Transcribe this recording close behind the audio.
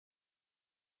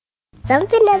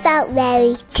something about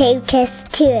Mary Totus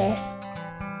Tuus.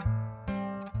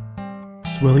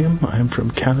 William, I am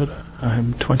from Canada.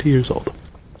 I'm 20 years old.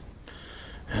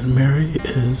 And Mary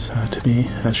is, to me,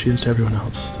 as she is to everyone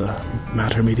else, the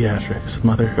mater mediatrix,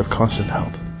 mother of constant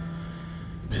health.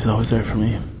 She's always there for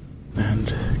me, and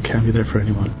can be there for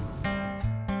anyone.